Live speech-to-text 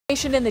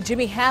In the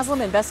Jimmy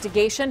Haslam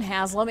investigation,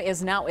 Haslam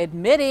is now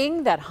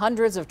admitting that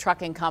hundreds of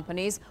trucking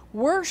companies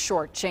were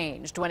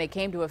shortchanged when it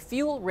came to a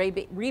fuel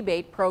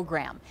rebate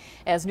program.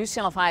 As News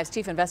Channel 5's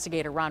chief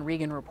investigator Ron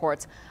Regan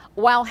reports,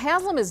 while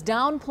Haslam is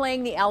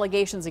downplaying the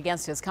allegations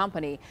against his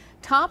company,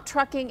 top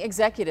trucking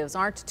executives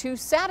aren't too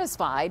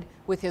satisfied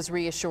with his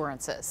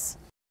reassurances.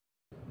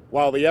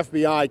 While the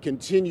FBI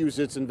continues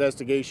its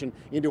investigation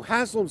into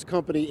Haslam's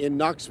company in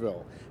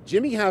Knoxville,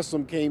 Jimmy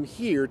Haslam came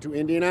here to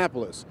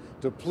Indianapolis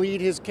to plead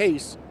his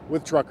case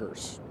with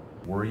truckers.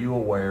 Were you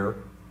aware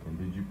and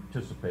did you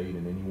participate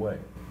in any way?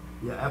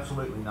 Yeah,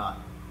 absolutely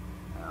not.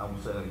 I will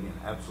say that again,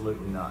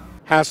 absolutely not.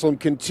 Haslam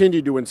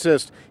continued to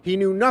insist he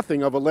knew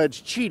nothing of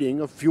alleged cheating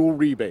of fuel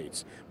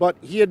rebates, but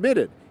he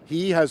admitted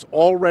he has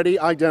already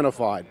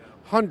identified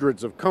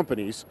hundreds of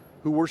companies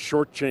who were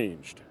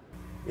shortchanged.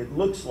 It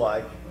looks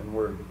like, and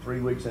we're 3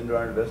 weeks into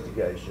our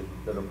investigation,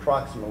 that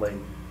approximately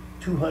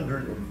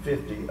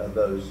 250 of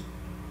those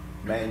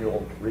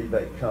manual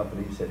rebate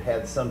companies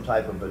had some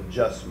type of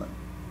adjustment.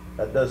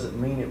 That doesn't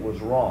mean it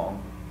was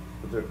wrong,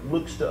 but it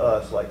looks to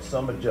us like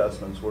some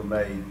adjustments were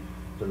made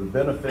to the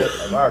benefit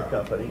of our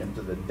company and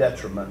to the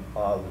detriment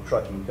of the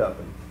trucking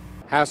company.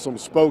 Haslam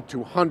spoke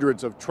to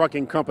hundreds of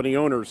trucking company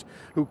owners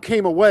who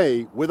came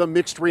away with a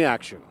mixed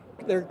reaction.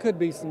 There could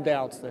be some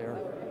doubts there.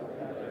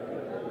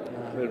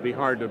 It would be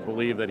hard to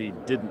believe that he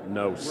didn't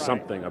know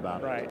something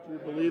about it. Right. Do you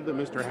believe that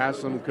Mr.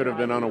 Haslam could have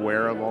been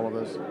unaware of all of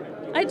this?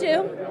 I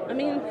do. I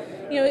mean,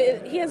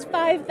 he has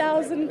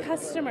 5,000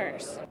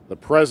 customers. The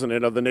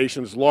president of the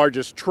nation's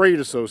largest trade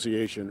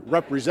association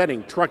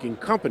representing trucking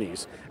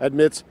companies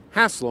admits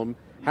Haslam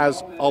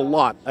has a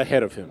lot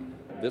ahead of him.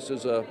 This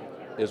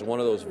is one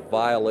of those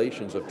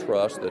violations of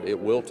trust that it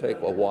will take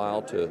a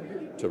while to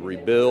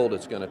rebuild.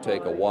 It's going to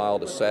take a while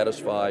to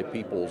satisfy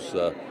people's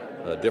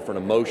different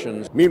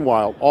emotions.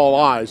 Meanwhile, all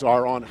eyes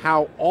are on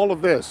how all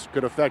of this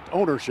could affect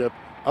ownership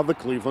of the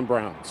Cleveland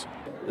Browns.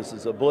 This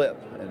is a blip,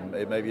 and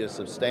it may be a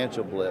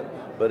substantial blip,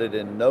 but it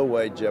in no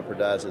way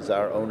jeopardizes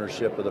our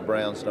ownership of the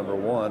Browns, number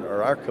one,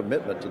 or our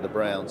commitment to the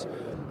Browns.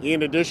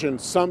 In addition,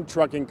 some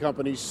trucking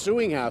companies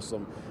suing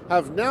Haslam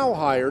have now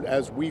hired,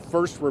 as we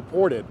first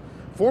reported,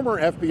 former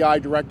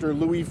FBI Director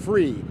Louis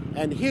Freeh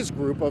and his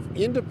group of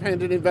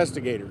independent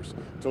investigators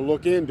to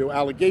look into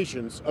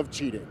allegations of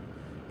cheating.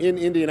 In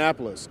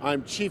Indianapolis,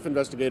 I'm Chief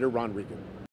Investigator Ron Regan.